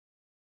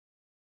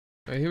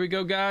All right, here we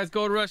go, guys.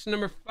 Gold Rush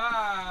number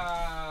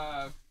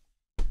 5.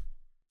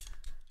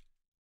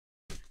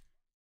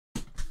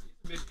 A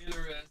bit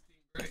interesting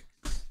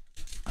breaks.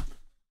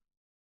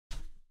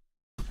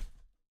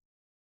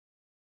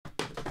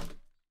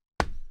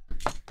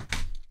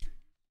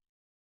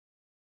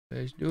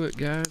 Let's do it,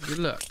 guys. Good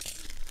luck.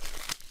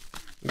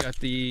 We got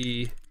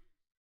the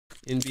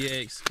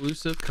NBA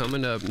exclusive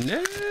coming up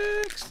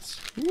next.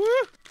 Woo!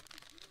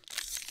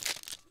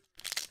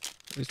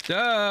 It's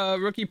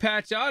rookie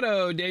patch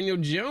auto, Daniel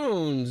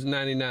Jones,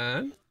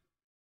 99.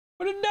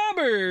 For the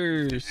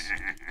numbers.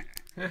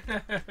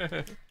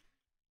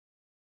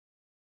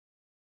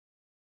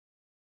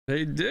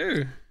 They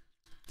do.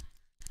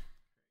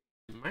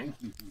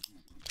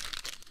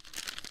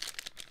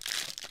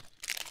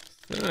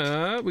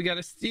 We got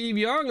a Steve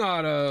Young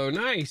auto.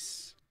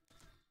 Nice.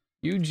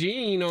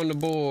 Eugene on the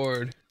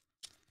board.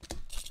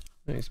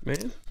 Nice,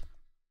 man.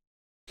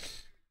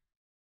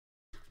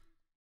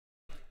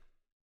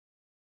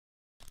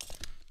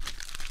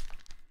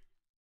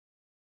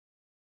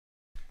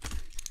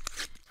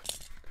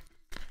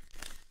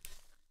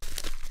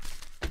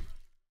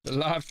 The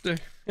lobster.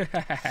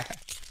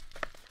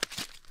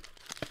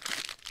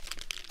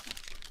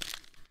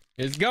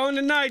 It's going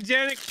tonight,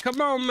 Janet.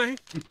 Come on, man.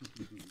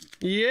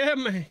 Yeah,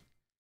 man.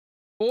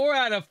 4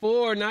 out of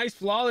 4. Nice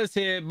flawless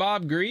hit.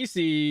 Bob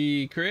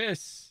Greasy.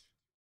 Chris.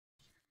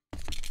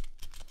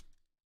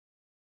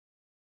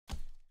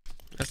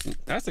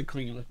 That's a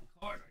clean looking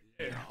card right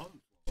there. Yeah, all the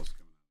flaws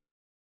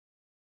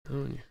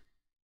coming out. On you.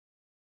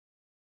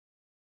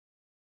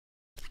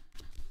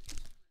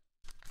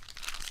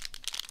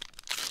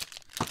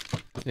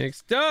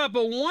 Next up,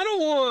 a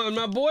 101.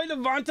 My boy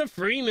Devonta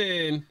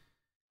Freeman.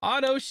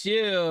 Auto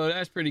Shield.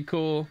 That's pretty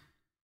cool.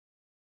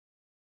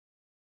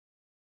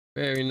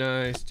 Very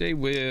nice. J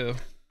Will.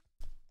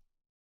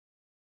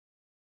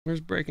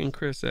 Where's Breaking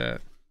Chris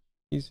at?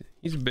 He's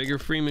a bigger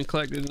Freeman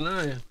collector than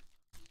I am.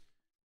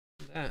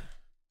 Look at that.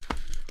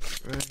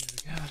 Right, here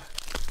we go.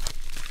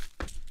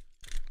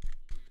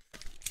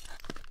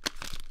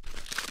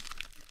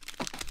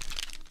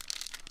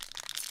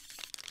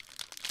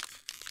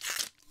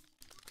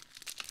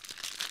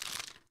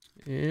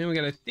 And we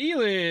got a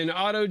Thielen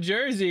auto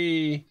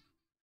jersey.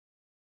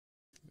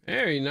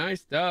 Very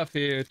nice stuff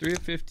here. 3 of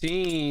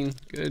 15.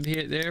 Good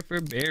hit there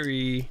for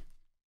Barry.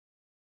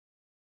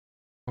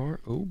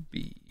 ROB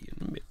in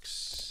the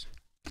mix.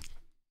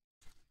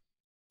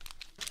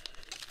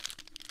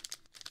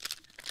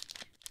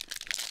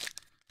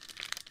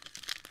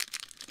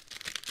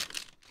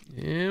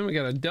 And we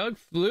got a Doug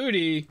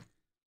Flutie.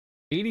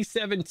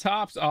 87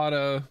 Topps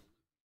auto.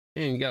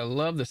 And you gotta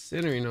love the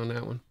centering on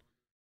that one.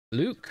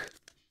 Luke.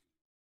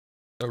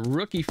 A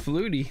rookie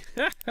Flutie.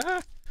 That's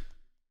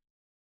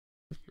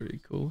pretty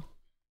cool.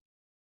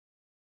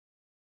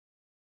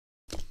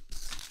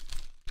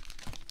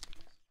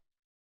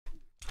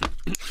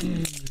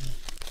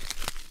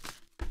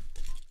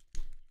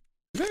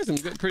 There's some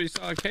good, pretty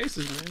solid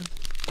cases, man.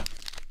 I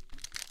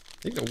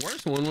think the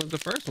worst one was the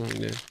first one we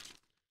did.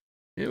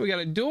 And we got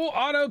a dual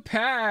auto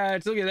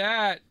patch. Look at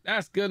that.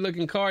 That's good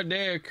looking card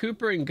there.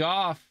 Cooper and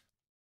Goff.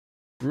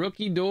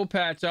 Rookie dual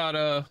patch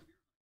auto.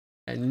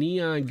 A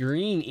neon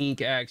green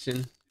ink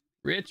action.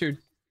 Richard.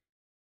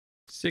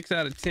 6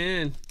 out of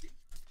 10.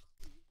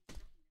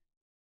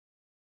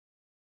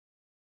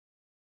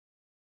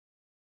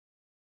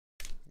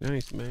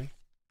 Nice, man.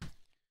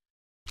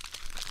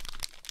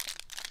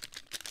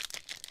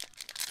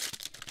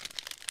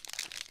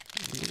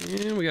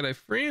 And we got a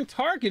Fran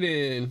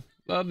Tarkenton.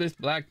 Love this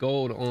black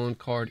gold on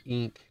card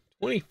ink.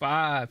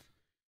 25.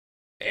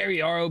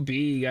 Barry ROB.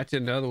 Got you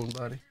another one,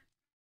 buddy.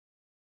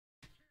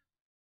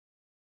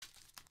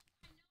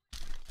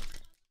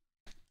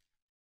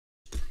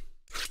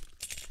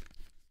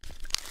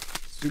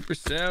 Super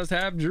sales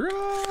have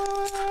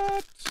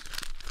dropped.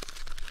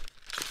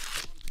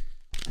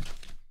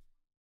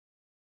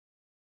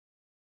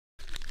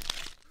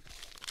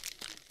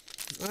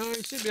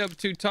 It should be up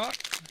to top.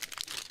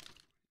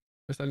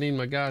 Guess I need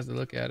my guys to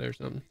look at it or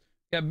something.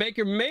 Got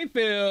Baker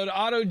Mayfield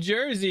auto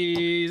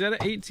jersey. Is that an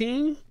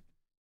 18?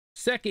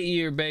 Second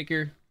year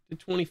Baker to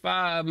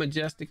 25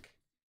 Majestic.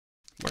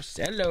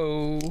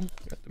 Marcelo.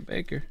 Got the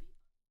Baker.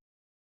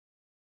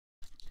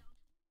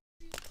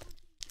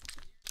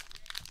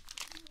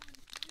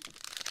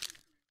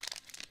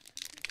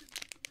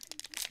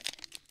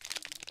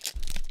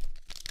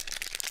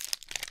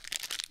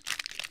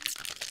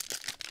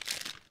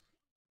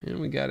 And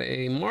we got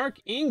a Mark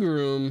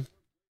Ingram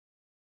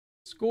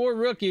score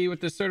rookie with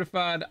the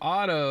certified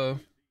auto.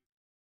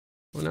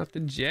 Going out to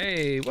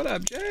Jay. What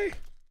up, Jay?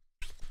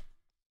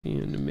 He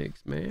in the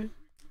mix, man.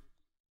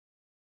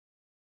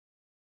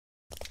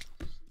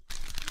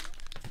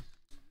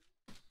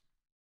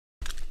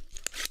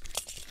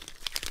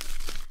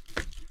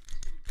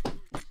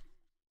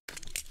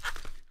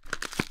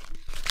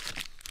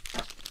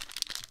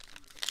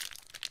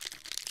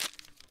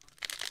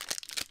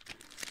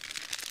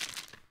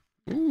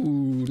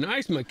 Ooh,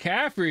 nice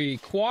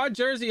McCaffrey. Quad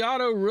jersey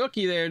auto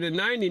rookie there to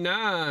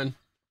 99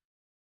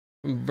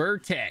 from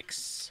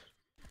Vertex.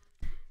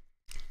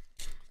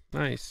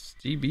 Nice.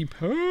 GB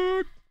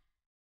pack.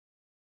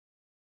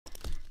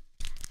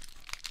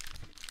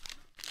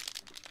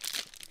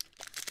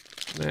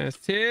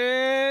 Last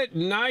hit.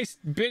 Nice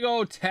big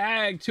old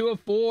tag. 2 of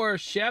 4.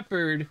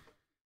 Shepherd.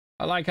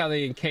 I like how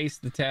they encase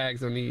the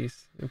tags on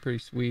these. They're pretty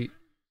sweet.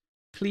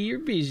 Clear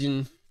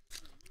vision.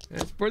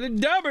 That's for the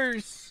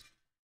dubbers.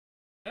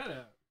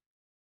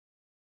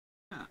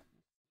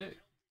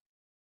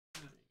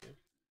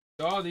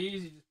 So all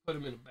these, you just put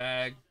them in a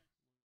bag.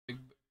 Big,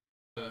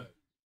 yeah,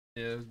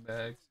 those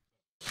bags.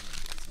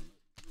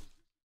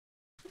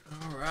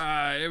 All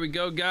right, there we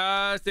go,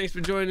 guys. Thanks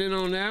for joining in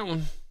on that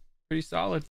one. Pretty solid.